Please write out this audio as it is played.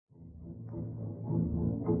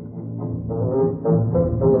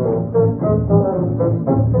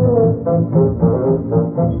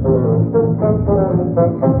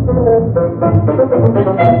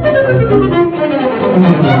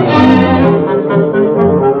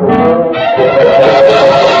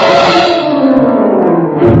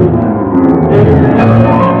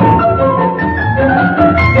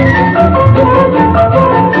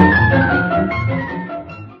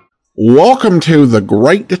Welcome to the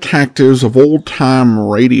Great Detectives of Old Time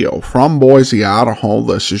Radio. From Boise, Idaho,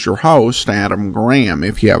 this is your host, Adam Graham.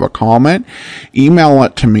 If you have a comment, email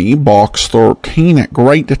it to me,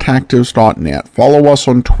 box13@greatdetectives.net. Follow us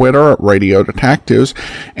on Twitter at Radio Detectives,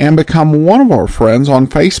 and become one of our friends on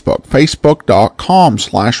Facebook,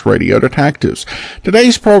 facebook.com/Radio Detectives.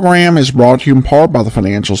 Today's program is brought to you in part by the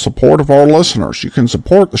financial support of our listeners. You can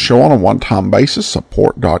support the show on a one-time basis,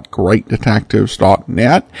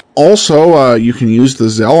 support.greatdetectives.net. Also, you can use the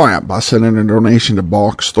Zelle app by sending a donation to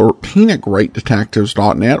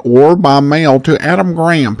box13@greatdetectives.net or by mail to Adam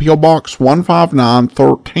Graham, P.O. Box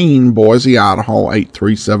 15913, Boise, Idaho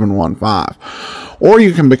 83715. Or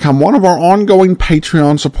you can become one of our ongoing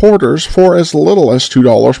Patreon supporters for as little as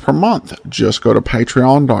 $2 per month. Just go to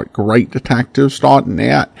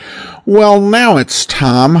patreon.greatdetectives.net. Well, now it's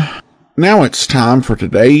time for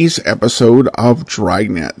today's episode of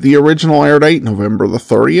Dragnet. The original air date, November the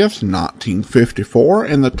 30th, 1954,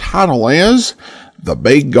 and the title is The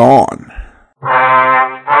Big Gone.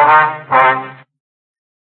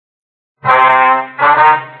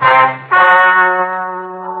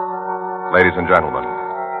 Ladies and gentlemen,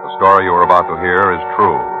 the story you are about to hear is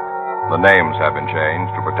true. The names have been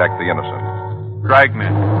changed to protect the innocent.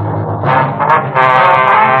 Dragnet.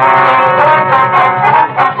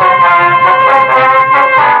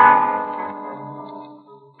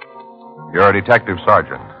 You're a detective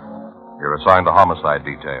sergeant. You're assigned to homicide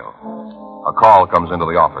detail. A call comes into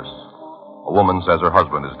the office. A woman says her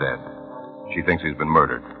husband is dead. She thinks he's been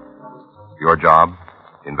murdered. Your job?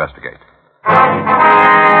 Investigate.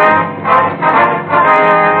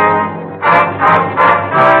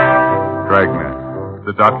 Dragnet,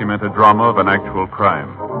 the documented drama of an actual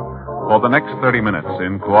crime. For the next 30 minutes,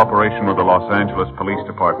 in cooperation with the Los Angeles Police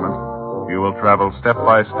Department, you will travel step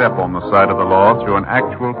by step on the side of the law through an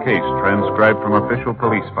actual case transcribed from official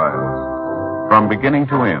police files. From beginning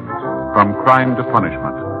to end, from crime to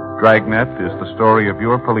punishment, Dragnet is the story of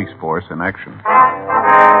your police force in action.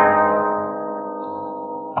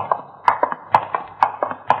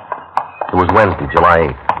 It was Wednesday, July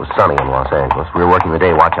 8th. It was sunny in Los Angeles. We were working the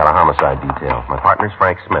day watch out of homicide detail. My partner's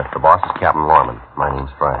Frank Smith. The boss is Captain Lorman. My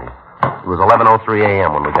name's Friday. It was 11:03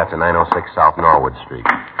 a.m. when we got to 906 South Norwood Street.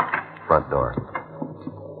 Front door.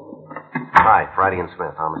 Hi, Friday and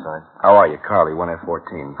Smith, homicide. How are you, Carly,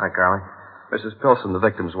 1F14? Hi, Carly. Mrs. Pilson, the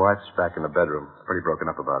victim's wife, is back in the bedroom. Pretty broken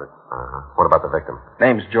up about it. What about the victim?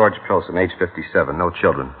 Name's George Pilson, age 57, no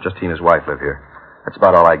children. Just he and his wife live here. That's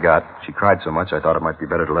about all I got. She cried so much I thought it might be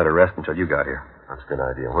better to let her rest until you got here. That's a good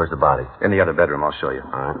idea. Where's the body? In the other bedroom, I'll show you.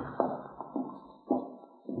 All right.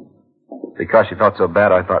 Because she felt so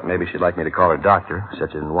bad, I thought maybe she'd like me to call her doctor.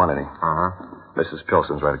 Said she didn't want any. Mrs.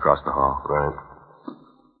 Pilson's right across the hall. Right.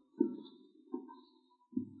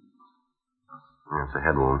 Yeah, it's a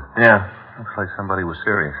head wound. Yeah, looks like somebody was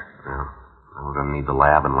serious. Yeah. We're going to need the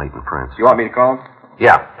lab and latent prints. You want me to call him?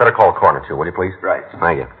 Yeah, better call the coroner, too, will you, please? Right.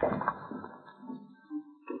 Thank you.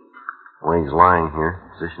 The way he's lying here,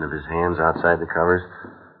 position of his hands outside the covers,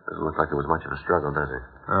 doesn't look like there was much of a struggle, does it?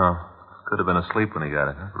 Oh, could have been asleep when he got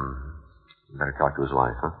it, huh? Mm-hmm. Better talk to his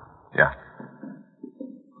wife, huh? Yeah.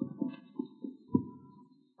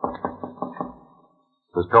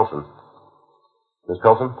 Miss Pilson. Miss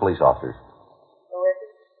Pilson, police officers.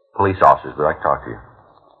 Police officers, would like to talk to you.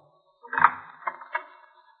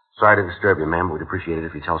 Sorry to disturb you, ma'am, but we'd appreciate it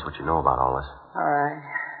if you tell us what you know about all this. All right.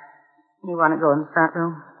 You want to go in the front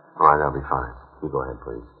room? All right, that'll be fine. You go ahead,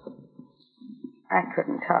 please. I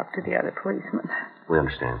couldn't talk to the other policeman. We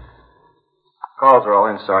understand. Calls are all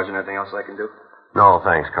in, Sergeant. Anything else I can do? No,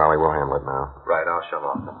 thanks, Carly. We'll handle it now. Right, I'll shove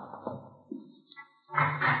off.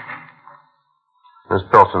 Miss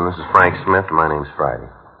Pilson, this is Frank Smith, and my name's Friday.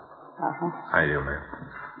 How you doing, man?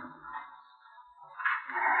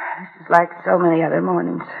 This is like so many other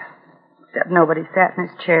mornings. Except nobody sat in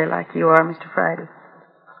his chair like you are, Mr. Friday.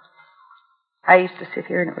 I used to sit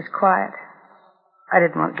here and it was quiet. I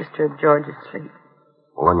didn't want to disturb George's sleep.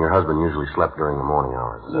 Well, then your husband usually slept during the morning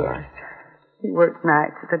hours, is that right? Yes. He worked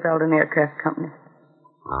nights at the Belden Aircraft Company.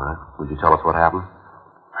 All right. Would you tell us what happened?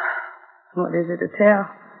 What is it to tell?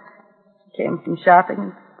 Came from shopping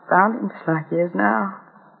and found him just like he is now.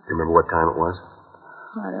 Do you remember what time it was?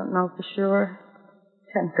 I don't know for sure.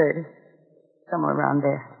 10:30. Somewhere around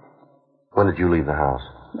there. When did you leave the house?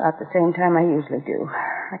 About the same time I usually do.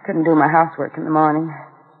 I couldn't do my housework in the morning.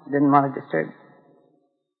 Didn't want to disturb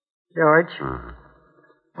George. Mm-hmm.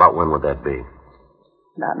 About when would that be?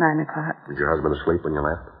 About 9 o'clock. Was your husband asleep when you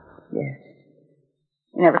left? Yes.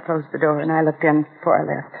 He never closed the door, and I looked in before I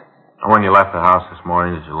left. When you left the house this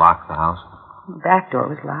morning, did you lock the house? The back door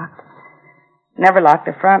was locked. Never locked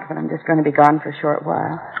the front when I'm just going to be gone for a short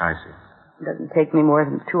while. I see. It doesn't take me more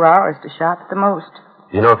than 2 hours to shop at the most.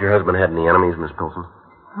 Do you know if your husband had any enemies, Miss Pilson?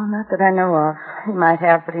 Oh, not that I know of. He might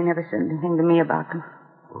have, but he never said anything to me about them.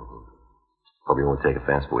 Mm-hmm. Hope you won't take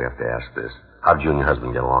offense, but we have to ask this. How did you and your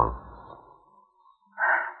husband get along?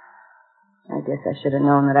 I guess I should have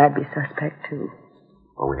known that I'd be suspect, too.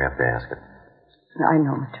 Well, we have to ask it. I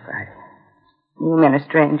know, Mr. Friday. You men are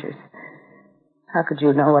strangers. How could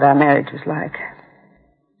you know what our marriage was like?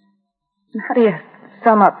 How do you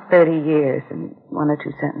sum up 30 years in 1 or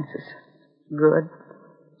 2 sentences? Good,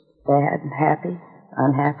 bad, happy,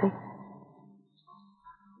 unhappy?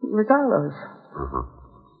 It was all those. Mm-hmm.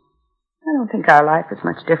 I don't think our life is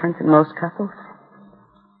much different than most couples.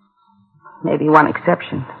 Maybe one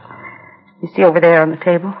exception. You see over there on the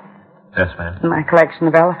table? Yes, ma'am. My collection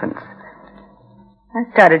of elephants.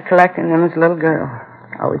 I started collecting them as a little girl.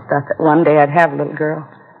 I always thought that one day I'd have a little girl.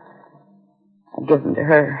 I'd give them to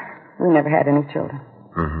her. We never had any children.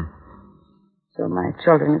 Mm-hmm. So my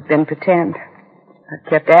children have been pretend. I've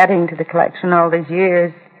kept adding to the collection all these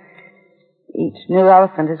years. Each new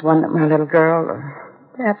elephant is one that my little girl,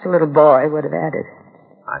 or perhaps a little boy, would have added.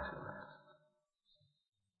 I see.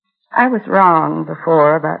 I was wrong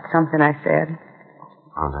before about something I said.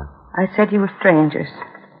 How's that? I said you were strangers.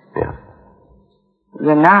 Yeah.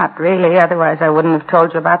 You're not, really. Otherwise, I wouldn't have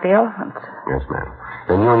told you about the elephants. Yes, ma'am.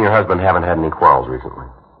 Then you and your husband haven't had any quarrels recently?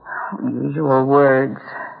 Usual words.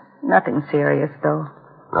 Nothing serious, though.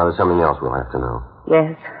 Now, there's something else we'll have to know.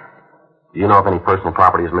 Yes. Do you know if any personal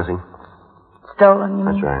property is missing? Stolen, you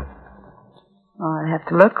mean? That's right. Oh, I'd have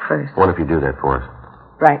to look first. What if you do that for us?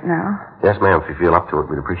 Right now? Yes, ma'am. If you feel up to it,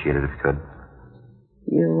 we'd appreciate it if you could.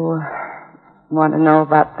 You want to know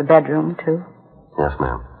about the bedroom, too? Yes,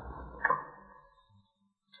 ma'am.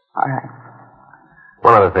 All right.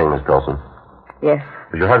 One other thing, Miss Pilson. Yes.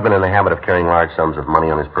 Was your husband in the habit of carrying large sums of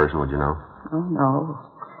money on his person, would you know? Oh, no.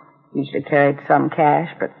 Usually carried some cash,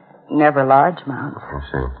 but never large amounts. I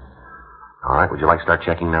see. All right. Would you like to start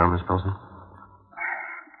checking now, Miss Pilson?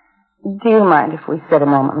 Do you mind if we sit a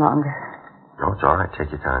moment longer? No, it's all right.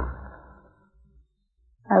 Take your time.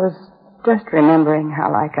 I was just remembering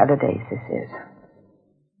how like other days this is.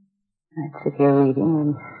 I'd sit here reading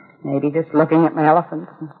and maybe just looking at my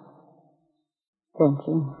elephants and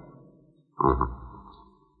thinking. Mm-hmm.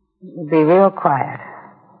 It would be real quiet.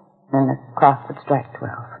 Then the clock would strike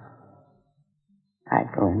 12.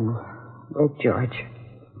 I'd go in with George.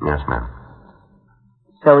 Yes, ma'am.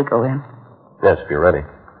 So we go in. Yes, if you're ready.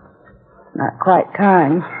 Not quite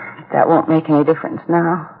time. That won't make any difference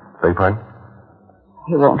now. Beg your pardon?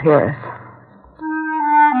 He won't hear us.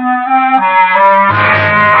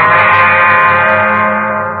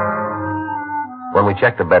 When we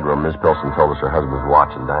checked the bedroom, Miss Pilson told us her husband's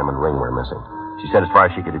watch and diamond ring were missing. She said as far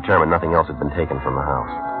as she could determine, nothing else had been taken from the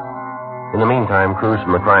house. In the meantime, crews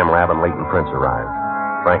from the crime lab and Leighton Prince arrived.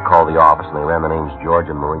 Frank called the office and they ran the names George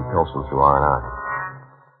and Marie Pilson through R&I.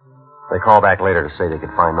 They called back later to say they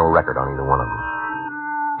could find no record on either one of them.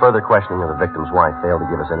 Further questioning of the victim's wife failed to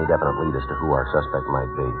give us any definite lead as to who our suspect might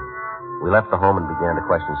be. We left the home and began to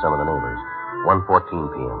question some of the neighbors.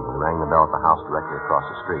 1:14 p.m. We rang the bell at the house directly across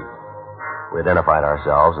the street. We identified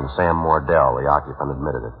ourselves, and Sam Mordell, the occupant,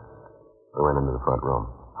 admitted it. We went into the front room.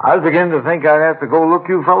 I was beginning to think I'd have to go look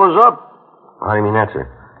you fellas up. How do you mean that, sir?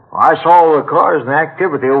 I saw the cars and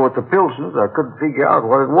activity over at the Pilsons. I couldn't figure out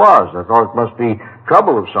what it was. I thought it must be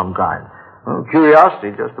trouble of some kind. Well,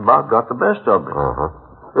 curiosity just about got the best of me. Uh-huh.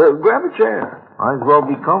 Grab a chair. Might as well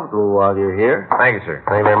be comfortable while you're here. Thank you, sir.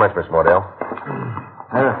 Thank you very much, Miss Mordell.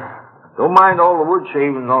 Don't mind all the wood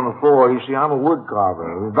shavings on the floor. You see, I'm a wood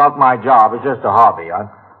carver. It's not my job. It's just a hobby.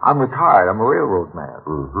 I'm retired. I'm a railroad man.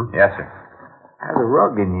 Mm-hmm. Yes, sir. I had a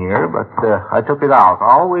rug in here, but I took it out.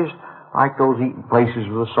 I always like those eating places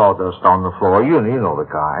with the sawdust on the floor. You know the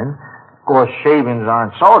kind. Of course, shavings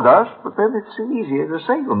aren't sawdust, but then it's easier to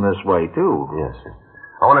save them this way, too. Yes, sir.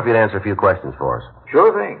 I wonder if you'd answer a few questions for us.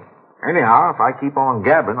 Sure thing. Anyhow, if I keep on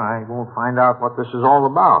gabbing, I won't find out what this is all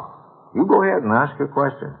about. You go ahead and ask your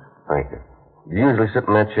questions. Thank you. Do you usually sit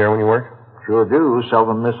in that chair when you work? Sure do.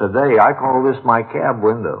 Seldom miss a day. I call this my cab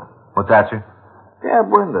window. What's that, sir?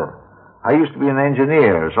 Cab window. I used to be an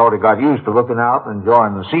engineer. Sort of got used to looking out and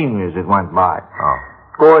enjoying the scenery as it went by. Oh.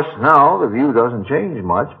 Of course, now the view doesn't change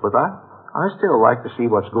much, but I still like to see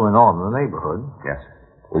what's going on in the neighborhood. Yes.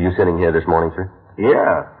 Were you sitting here this morning, sir?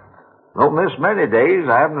 Yeah. Don't miss many days.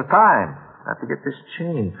 I haven't the time. I have to get this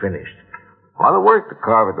chain finished. A lot of work to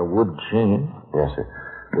carve at the wood chain. Yes, sir.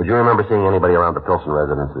 Did you remember seeing anybody around the Pilson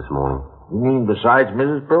residence this morning? You mean besides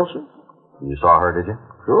Mrs. Pilson? You saw her, did you?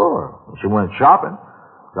 Sure. She went shopping.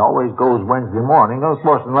 She always goes Wednesday morning. Of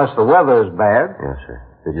course, unless the weather is bad. Yes, sir.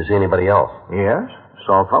 Did you see anybody else? Yes.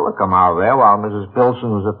 Saw a fella come out of there while Mrs. Pilson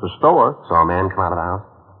was at the store. Saw a man come out of the house?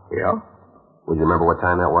 Yeah. Would you remember what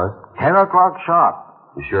time that was? 10 o'clock sharp.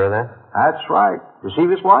 You sure of that? That's right. You see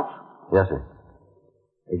this watch? Yes, sir.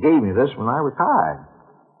 They gave me this when I retired.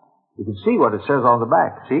 You can see what it says on the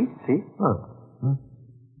back. See? See? Look.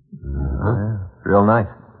 Real nice.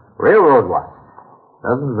 Railroad watch.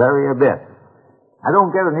 Doesn't vary a bit. I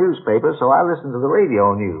don't get a newspaper, so I listen to the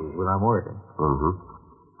radio news when I'm working. Mm-hmm.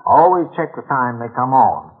 Always check the time they come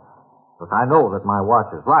on. But I know that my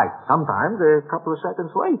watch is right. Sometimes they're a couple of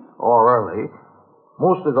seconds late or early.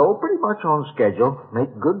 Most of those pretty much on schedule.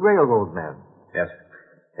 Make good railroad men. Yes.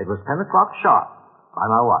 It was 10 o'clock sharp by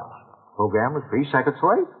my watch. Program was 3 seconds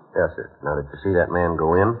late. Yes, sir. Now, did you see that man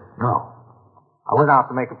go in? No. I went out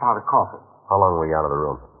to make a pot of coffee. How long were you out of the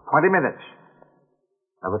room? 20 minutes.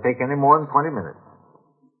 Never take any more than 20 minutes.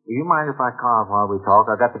 Do you mind if I carve while we talk?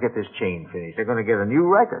 I've got to get this chain finished. They're going to get a new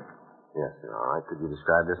record. Yes, sir. All right. Could you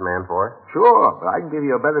describe this man for us? Sure, but I can give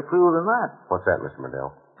you a better clue than that. What's that, Mr.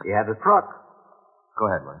 Medell? He had a truck.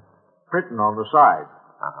 Go ahead, Mike. Printing on the side.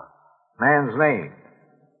 Uh-huh. Man's name.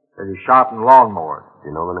 Said he sharpened lawnmowers.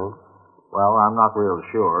 Do you know the name? Well, I'm not real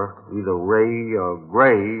sure. Either Ray or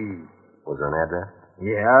Gray. Was there an address?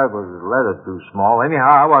 Yeah, it was a letter too small. Anyhow,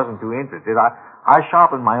 I wasn't too interested. I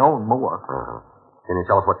sharpened my own mower. Uh-huh. Can you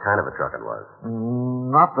tell us what kind of a truck it was?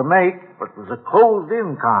 Not the make, but it was a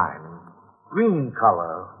closed-in kind. Green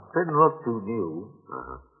color. Didn't look too new.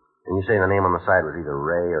 Uh-huh. And you say the name on the side was either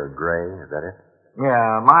Ray or Gray, is that it?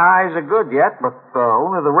 Yeah, my eyes are good yet, but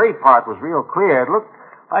only the Ray part was real clear. It looked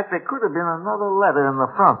like there could have been another letter in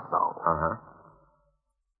the front, though. Uh-huh.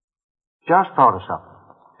 Just thought of something.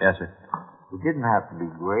 Yes, sir. It didn't have to be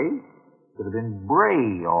Gray. It could have been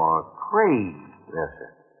Bray or Cray. Yes, sir.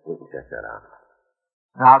 We can check that out.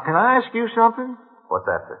 Now, can I ask you something? What's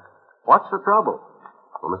that, sir? What's the trouble?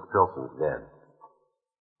 Well, Mr. Pilson's dead.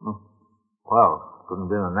 Well,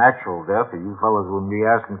 couldn't have been a natural death, or you fellas wouldn't be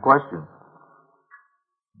asking questions.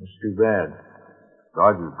 It's too bad.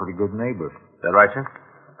 Dodger's a pretty good neighbor. Is that right, sir?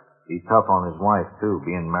 He's tough on his wife, too,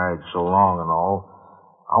 being married so long and all.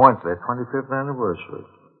 I went to their 25th anniversary.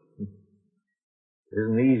 It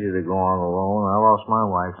isn't easy to go on alone. I lost my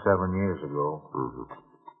wife 7 years ago. Mm-hmm.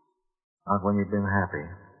 Not when you've been happy.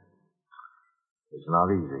 It's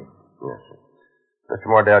not easy. Yes, sir. Mr.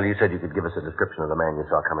 Mordell, you said you could give us a description of the man you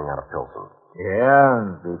saw coming out of Pilsen. Yeah,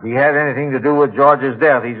 and if he had anything to do with George's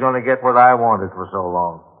death, he's going to get what I wanted for so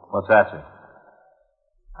long. What's that, sir?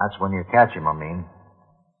 That's when you catch him, I mean.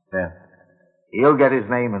 Yeah. He'll get his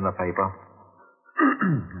name in the paper.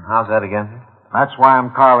 How's that again? That's why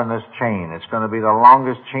I'm carving this chain. It's going to be the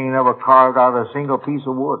longest chain ever carved out of a single piece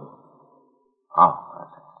of wood. Oh.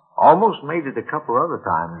 Almost made it a couple other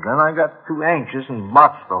times. Then I got too anxious and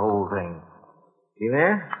botched the whole thing. See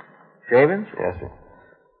there? Shavings? Yes, sir.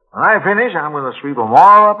 When I finish, I'm going to sweep them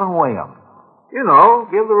all up and weigh them. You know,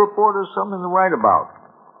 give the reporters something to write about.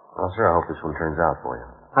 Well, sir, I hope this one turns out for you.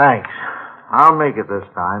 Thanks. I'll make it this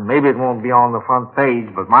time. Maybe it won't be on the front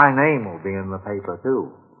page, but my name will be in the paper,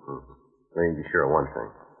 too. Mm-hmm. Well, you can be sure of one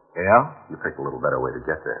thing. Yeah? You picked a little better way to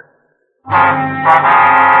get there.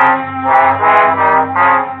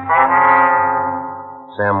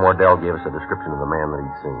 Sam Wardell gave us a description of the man that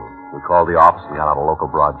he'd seen. We called the office and got out a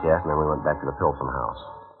local broadcast, and then we went back to the Pilson house.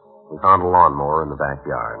 We found a lawnmower in the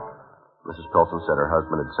backyard. Mrs. Pilson said her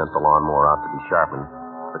husband had sent the lawnmower out to be sharpened,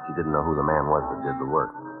 but she didn't know who the man was that did the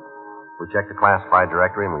work. We checked the classified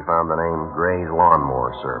directory, and we found the name Gray's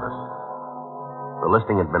Lawnmower Service. The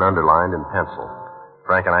listing had been underlined in pencil.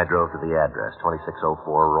 Frank and I drove to the address, 2604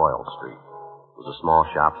 Royal Street. It was a small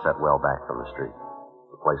shop set well back from the street.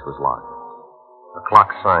 The place was locked. A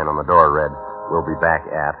clock sign on the door read, "We'll be back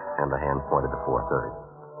at," and the hand pointed to 4:30.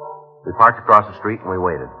 We parked across the street and we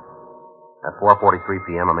waited. At 4:43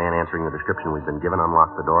 p.m., a man answering the description we'd been given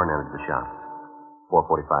unlocked the door and entered the shop.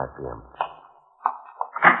 4:45 p.m.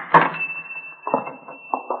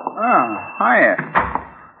 Oh, hiya.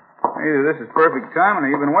 Either this is perfect timing or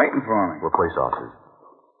you've been waiting for me. We're police officers.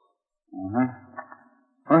 Uh-huh.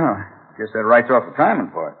 Well, guess that writes off the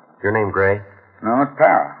timing part. Your name Gray? No, it's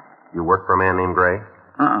Para. You work for a man named Gray?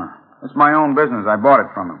 It's my own business. I bought it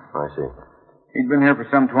from him. I see. He'd been here for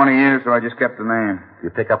some 20 years, so I just kept the name. You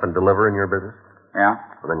pick up and deliver in your business? Yeah?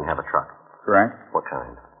 Well, then you have a truck. Correct. What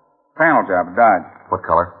kind? Panel job, Dodge. What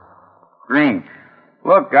color? Green.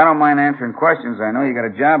 Look, I don't mind answering questions. I know you got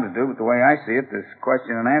a job to do, but the way I see it, this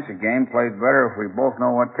question and answer game plays better if we both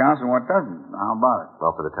know what counts and what doesn't. How about it?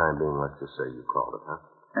 Well, for the time being, let's just say you called it, huh?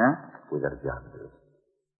 Yeah? We got a job to do.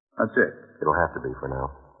 That's it. It'll have to be for now.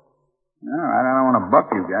 No, I don't want to buck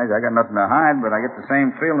you guys. I got nothing to hide, but I get the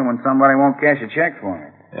same feeling when somebody won't cash a check for me.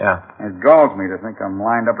 Yeah. It galls me to think I'm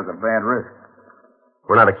lined up as a bad risk.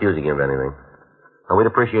 We're not accusing you of anything. Now, we'd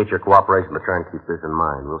appreciate your cooperation, but try and keep this in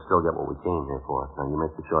mind. We'll still get what we came here for. Now, you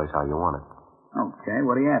make the choice how you want it. Okay,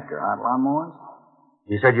 what are you after? Hot lawnmowers?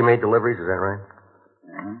 You said you made deliveries, is that right?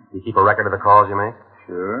 Yeah. You keep a record of the calls you make?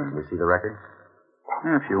 Sure. Can we see the record?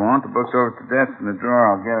 Yeah, if you want, the book's over at the desk in the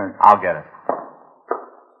drawer. I'll get it. I'll get it.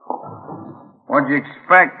 What'd you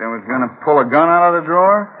expect? I was going to pull a gun out of the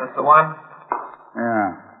drawer? That's the one? Yeah.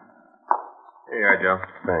 Here you are, Joe.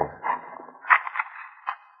 Thanks.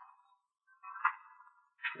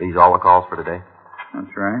 These all the calls for today?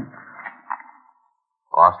 That's right.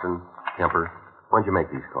 Austin, Kemper. When'd you make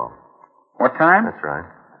these calls? What time? That's right.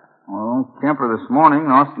 Well, Kemper this morning,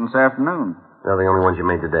 Austin this afternoon. They're the only ones you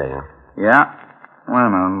made today, huh? Yeah. Wait a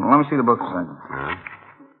minute. Let me see the book a second.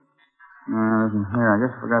 Mm-hmm. Here, I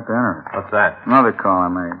guess I forgot to enter it. What's that? Another call I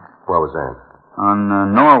made. Where was that? On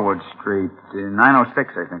Norwood Street,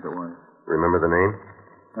 906, I think it was. Remember the name?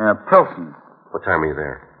 Pilson. What time were you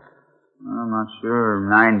there? I'm not sure.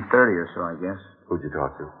 9:30 or so, I guess. Who'd you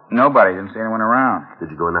talk to? Nobody. Didn't see anyone around.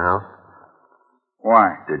 Did you go in the house?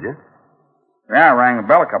 Why? Did you? Yeah, I rang the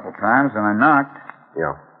bell a couple times, and I knocked.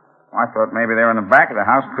 Yeah. I thought maybe they were in the back of the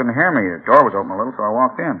house and couldn't hear me. The door was open a little, so I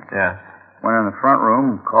walked in. Yeah. Went in the front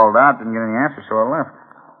room, called out, didn't get any answer, so I left.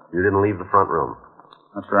 You didn't leave the front room.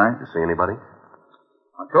 That's right. Did you see anybody?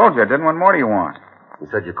 I told you I didn't. What more do you want? You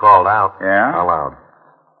said you called out. Yeah? How loud?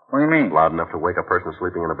 What do you mean? Loud enough to wake a person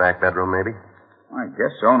sleeping in a back bedroom, maybe? I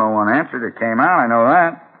guess so. No one answered. It came out. I know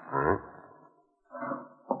that. All right.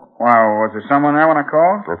 Well, was there someone there when I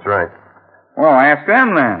called? That's right. Well, ask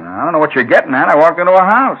them then. I don't know what you're getting at. I walked into a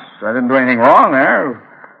house. I didn't do anything wrong there.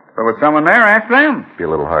 If there was someone there, ask them. Be a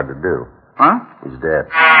little hard to do. Huh? He's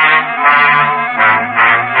dead.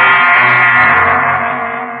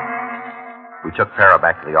 We took Para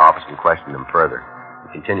back to the office and questioned him further.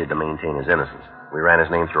 He continued to maintain his innocence. We ran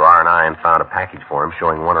his name through R&I and found a package for him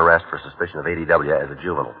showing one arrest for suspicion of ADW as a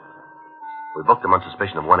juvenile. We booked him on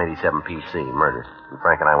suspicion of 187 PC, murder, and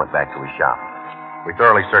Frank and I went back to his shop. We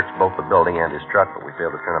thoroughly searched both the building and his truck, but we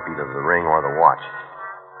failed to turn up either the ring or the watch.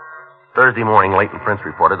 Thursday morning, Leighton Prince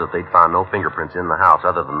reported that they'd found no fingerprints in the house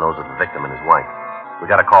other than those of the victim and his wife.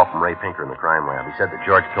 We got a call from Ray Pinker in the crime lab. He said that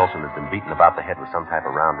George Pilson had been beaten about the head with some type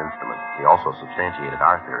of round instrument. He also substantiated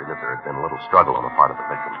our theory that there had been a little struggle on the part of the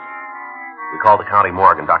victim. We called the county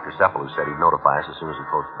morgue, and Dr. Cephalo said he'd notify us as soon as he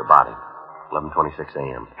posted the body. 11:26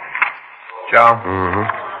 a.m. Joe? Mm-hmm.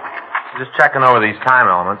 Just checking over these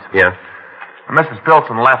time elements. Yeah. Mrs.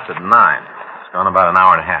 Pilson left at 9. It's gone about an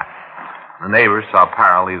hour and a half. The neighbors saw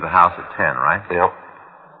Para leave the house at 10, right? Yep.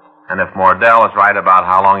 And if Mordell is right about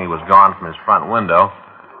how long he was gone from his front window,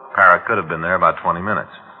 Para could have been there about 20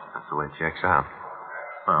 minutes. That's the way it checks out.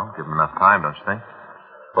 Well, give him enough time, don't you think?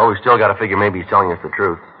 Well, we still got to figure maybe he's telling us the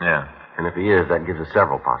truth. Yeah. And if he is, that gives us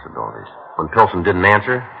several possibilities. When Pilson didn't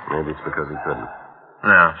answer, maybe it's because he couldn't.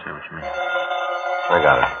 Yeah, I see what you mean. I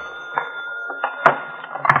got it.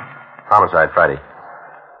 Homicide Friday.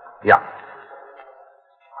 Yeah.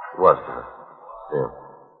 It was, wasn't it? Yeah.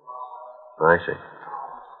 I see.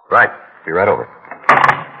 Right. Be right over.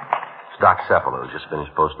 It's Doc Cephalo who just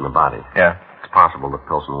finished posting the body. Yeah. It's possible that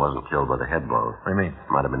Pilson wasn't killed by the head blows. What do you mean?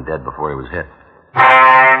 Might have been dead before he was hit.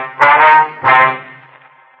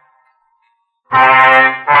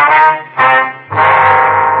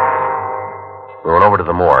 We went over to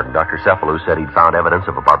the morgue. Dr. Cephalo said he'd found evidence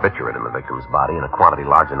of a barbiturate in the victim's body in a quantity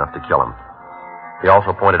large enough to kill him. He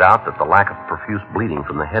also pointed out that the lack of profuse bleeding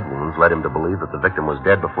from the head wounds led him to believe that the victim was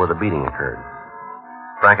dead before the beating occurred.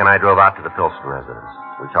 Frank and I drove out to the Pilson residence.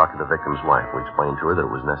 We talked to the victim's wife. We explained to her that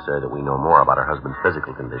it was necessary that we know more about her husband's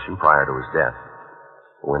physical condition prior to his death.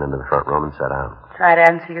 We went into the front room and sat down. Try to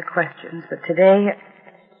answer your questions, but today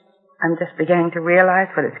I'm just beginning to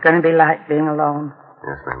realize what it's going to be like being alone.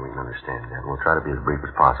 Yes, ma'am, we can understand that. We'll try to be as brief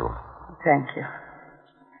as possible. Thank you.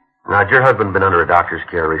 Now, had your husband been under a doctor's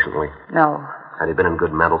care recently? No. Had he been in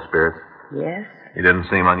good mental spirits? Yes? He didn't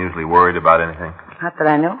seem unusually worried about anything. Not that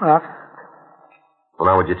I know of. Well,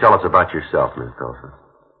 now, would you tell us about yourself, Miss Pilson?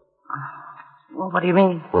 Well, what do you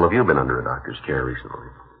mean? Well, have you been under a doctor's care recently?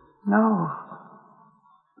 No.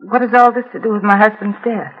 What has all this to do with my husband's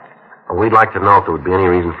death? Well, we'd like to know if there would be any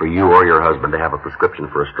reason for you or your husband to have a prescription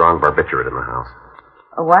for a strong barbiturate in the house.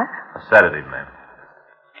 A what? A sedative, ma'am.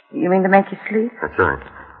 You mean to make you sleep? That's right.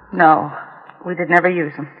 No. We did never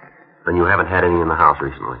use them. Then you haven't had any in the house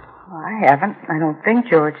recently? Well, I haven't. I don't think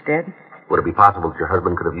George did. Would it be possible that your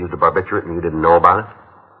husband could have used a barbiturate and you didn't know about it?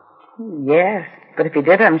 Yes, but if he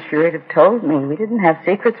did, I'm sure he'd have told me. We didn't have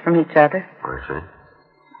secrets from each other. I see.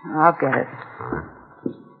 I'll get it. All right.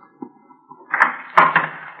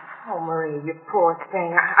 Oh, Marie, you poor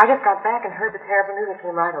thing. I just got back and heard the terrible news and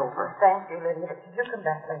came right over. Thank you, Lydia. But you'll come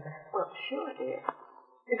back later. Well, sure, dear.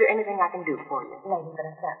 Is there anything I can do for you? No, you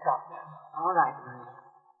better stop talking. All right, Marie.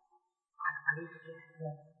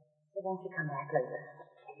 So won't you come back later?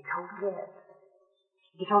 You told him? Yes.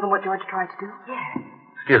 You told him what George tried to do? Yes.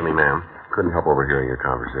 Excuse me, ma'am. Couldn't help overhearing your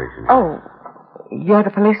conversation. Oh, you're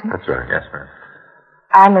the policeman? That's right. Yes, ma'am.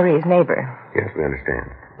 I'm Marie's neighbor. Yes, we understand.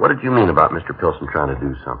 What did you mean about Mr. Pilson trying to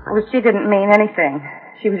do something? Well, she didn't mean anything.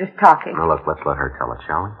 She was just talking. Now, look, let's let her tell it,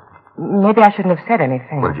 shall we? Maybe I shouldn't have said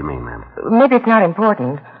anything. What did you mean, ma'am? Maybe it's not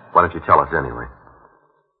important. Why don't you tell us anyway?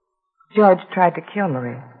 George tried to kill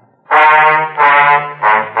Marie.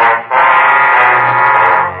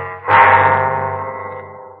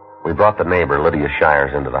 We brought the neighbor, Lydia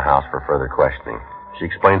Shires, into the house for further questioning. She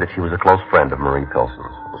explained that she was a close friend of Marie Pilson's.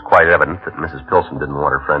 It was quite evident that Mrs. Pilson didn't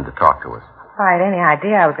want her friend to talk to us. If I had any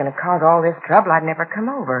idea I was going to cause all this trouble, I'd never come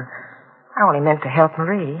over. I only meant to help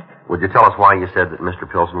Marie. Would you tell us why you said that Mr.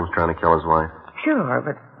 Pilson was trying to kill his wife? Sure,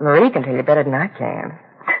 but Marie can tell you better than I can.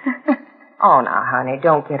 Oh, now, honey,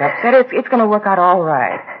 don't get upset. It's going to work out all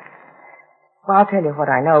right. Well, I'll tell you what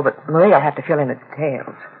I know, but Marie will have to fill in the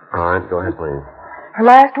details. All right, go ahead, please.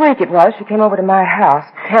 Last week it was, she came over to my house,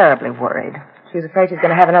 terribly worried. She was afraid she was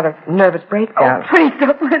going to have another nervous breakdown. Oh, please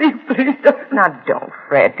don't, Lydia, please don't. Now, don't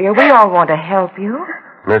fret, dear. We all want to help you.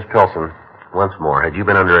 Miss Pilson, once more, had you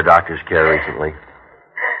been under a doctor's care recently?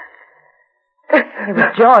 It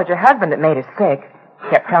was George, her husband, that made her sick.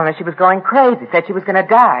 Kept telling her she was going crazy, said she was going to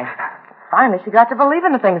die. Finally, she got to believe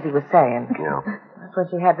in the things he was saying. Yeah. That's when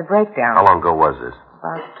she had the breakdown. How long ago was this?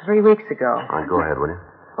 About 3 weeks ago. All right, go ahead, will you?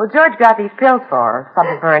 Well, George got these pills for her,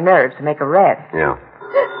 something for her nerves to make her red. Yeah.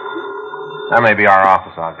 That may be our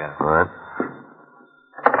office. I'll get it. All right.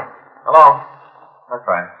 Hello? That's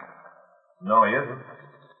right. No, he isn't.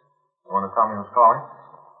 You want to tell me who's calling?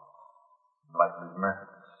 I'd like to leave a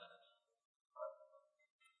message.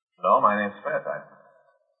 No, my name's Smith.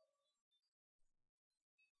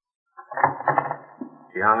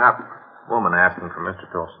 She hung up. Woman asking for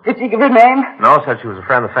Mr. Pilson. Did she give her name? No, said she was a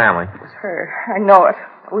friend of the family. It was her. I know it.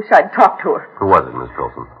 I wish I'd talked to her. Who was it, Miss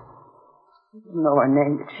Pilson? I didn't know her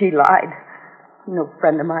name, but she lied. No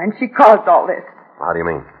friend of mine. She caused all this. How do you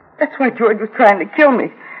mean? That's why George was trying to kill me.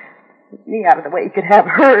 Get me out of the way he could have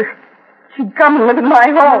her. She'd come and live in my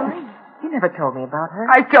home. You never told me about her.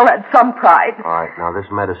 I still had some pride. All right, now this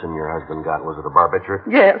medicine your husband got, was it a barbiturate?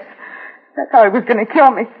 Yes. That's how he was going to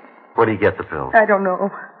kill me. Where did he get the pills? I don't know.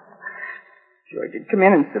 George would come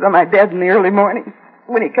in and sit on my bed in the early morning.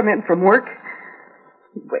 When he'd come in from work,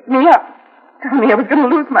 he'd wake me up, tell me I was going to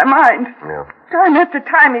lose my mind. Yeah. Time after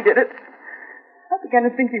time he did it. I began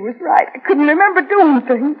to think he was right. I couldn't remember doing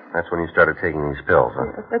things. That's when you started taking these pills, huh?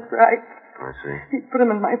 Yes, that's right. I see. He'd put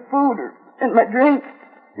them in my food or in my drink.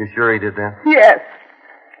 You sure he did that? Yes.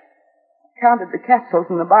 I counted the capsules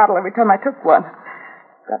in the bottle every time I took one.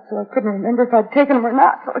 Got so I couldn't remember if I'd taken them or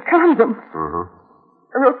not, so I counted them. Mm-hmm.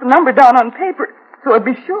 I wrote the number down on paper so I'd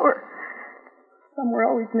be sure. Some were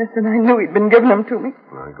always missing. I knew he'd been giving them to me.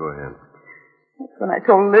 All right, go ahead. That's when I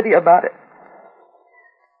told Lydia about it.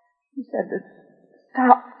 She said to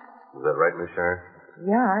stop. Is that right, Miss Shire?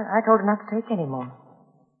 Yeah, I told her not to take any more.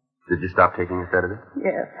 Did you stop taking the sedative?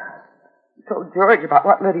 Yes. I told George about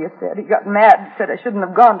what Lydia said. He got mad and said I shouldn't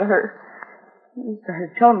have gone to her. He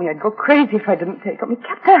started telling me I'd go crazy if I didn't take them. He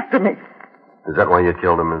kept after me. Is that why you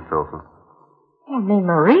killed him, Miss Pilson? You mean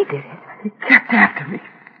Marie did it? He kept after me.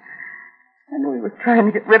 I knew he was trying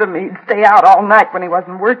to get rid of me. He'd stay out all night when he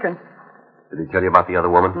wasn't working. Did he tell you about the other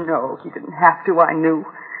woman? No, he didn't have to. I knew.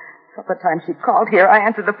 A couple of times she called here. I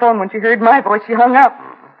answered the phone. When she heard my voice, she hung up.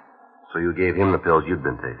 So you gave him the pills you'd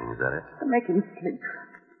been taking, is that it? To make him sleep.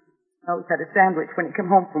 I always had a sandwich when he came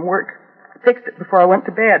home from work. I fixed it before I went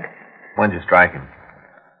to bed. When'd you strike him?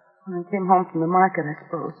 When I came home from the market, I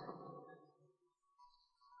suppose.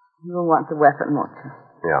 You'll want the weapon, won't you?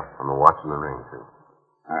 Yeah, and the watch and the ring, too.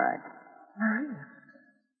 All right. Marie,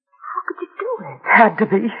 how could you do it? Had to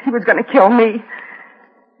be. He was going to kill me.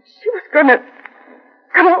 She was going to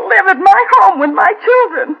live at my home with my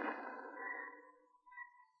children.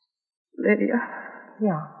 Lydia.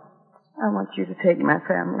 Yeah. I want you to take my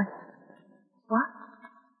family. What?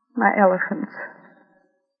 My elephants.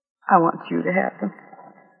 I want you to have them.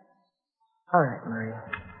 All right, Marie.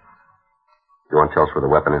 You want to tell us where the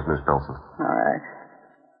weapon is, Miss Pilson? All right.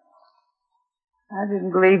 I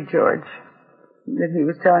didn't believe George that he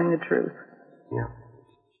was telling the truth. Yeah.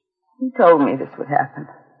 He told me this would happen.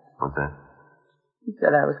 What's that? He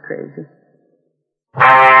said I was crazy.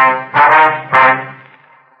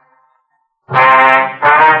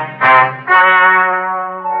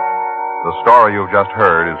 The story story you've just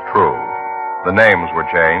heard is true. The names were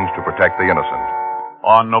changed to protect the innocent.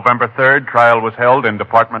 On November 3rd, trial was held in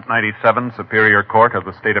Department 97, Superior Court of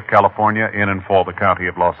the State of California, in and for the County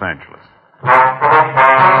of Los Angeles.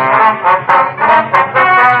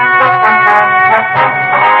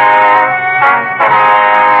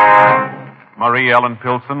 Marie Ellen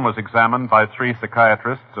Pilson was examined by 3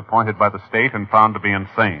 psychiatrists appointed by the state and found to be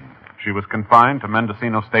insane. She was confined to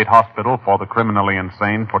Mendocino State Hospital for the criminally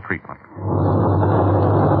insane for treatment.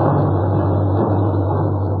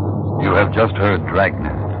 You have just heard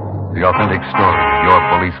Dragnet, the authentic story of your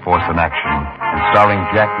police force in action, and starring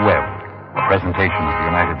Jack Webb, a presentation of the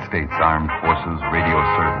United States Armed Forces Radio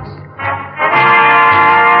Service.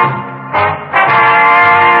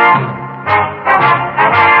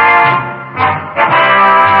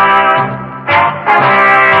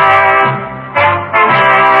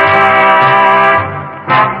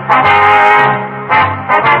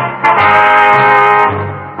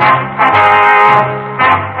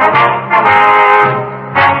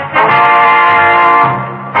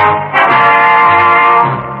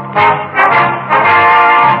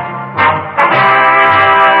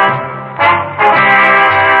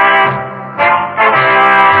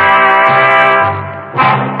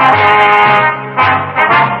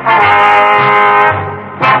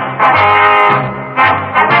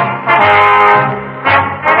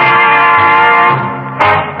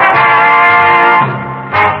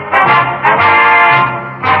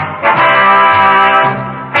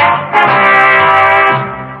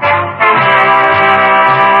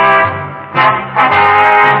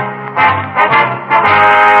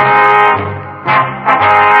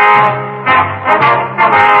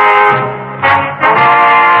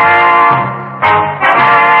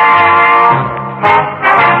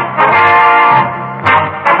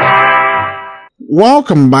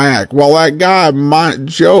 Welcome back. Well, that guy might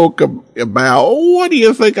joke about, what do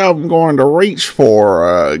you think I'm going to reach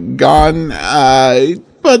for? A gun?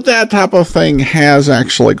 But that type of thing has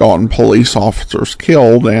actually gotten police officers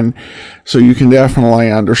killed, and so you can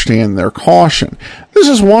definitely understand their caution. This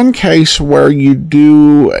is one case where you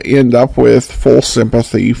do end up with full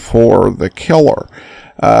sympathy for the killer.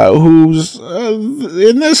 Who's,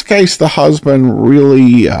 in this case, the husband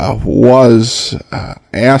really was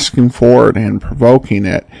asking for it and provoking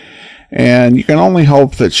it. And you can only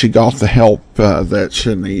hope that she got the help that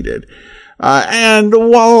she needed. And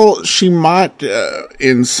while she might,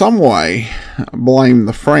 in some way, blame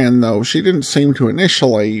the friend, though she didn't seem to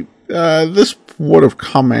initially, this would have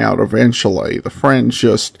come out eventually. The friend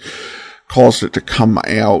just caused it to come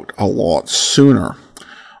out a lot sooner.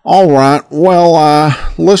 All right, well,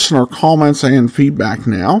 listener comments and feedback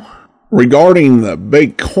now. Regarding the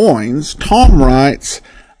big coins, Tom writes,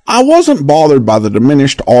 I wasn't bothered by the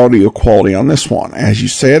diminished audio quality on this one. As you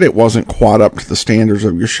said, it wasn't quite up to the standards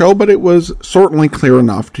of your show, but it was certainly clear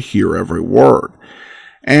enough to hear every word.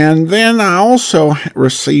 And then I also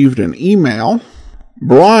received an email.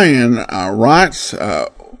 Brian writes,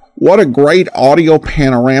 what a great audio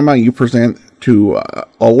panorama you present to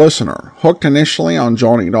a listener. Hooked initially on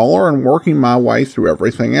Johnny Dollar and working my way through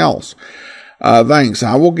everything else. Thanks.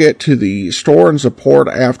 I will get to the store and support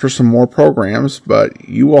after some more programs, but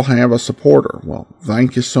you will have a supporter. Well,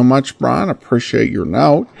 thank you so much, Brian. Appreciate your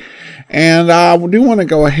note. And I do want to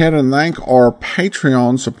go ahead and thank our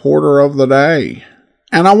Patreon supporter of the day.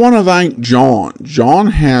 And I want to thank John. John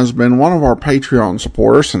has been one of our Patreon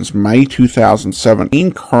supporters since May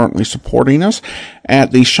 2017, currently supporting us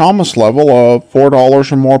at the Shamus level of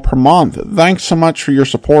 $4 or more per month. Thanks so much for your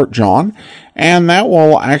support, John. And that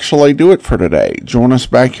will actually do it for today. Join us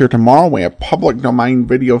back here tomorrow. We have Public Domain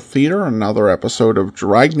Video Theater, another episode of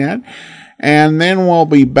Dragnet. And then we'll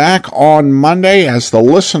be back on Monday as the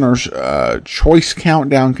listener's choice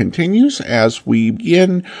countdown continues as we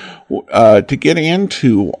begin to get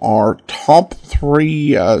into our top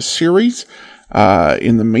 3 series.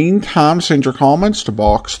 In the meantime, send your comments to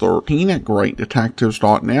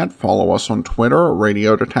box13@greatdetectives.net. Follow us on Twitter at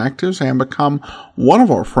Radio Detectives and become one of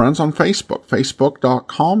our friends on Facebook,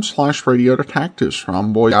 facebook.com/Radio Detectives.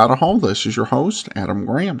 From Boise, Idaho, this is your host, Adam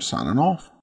Graham, signing off.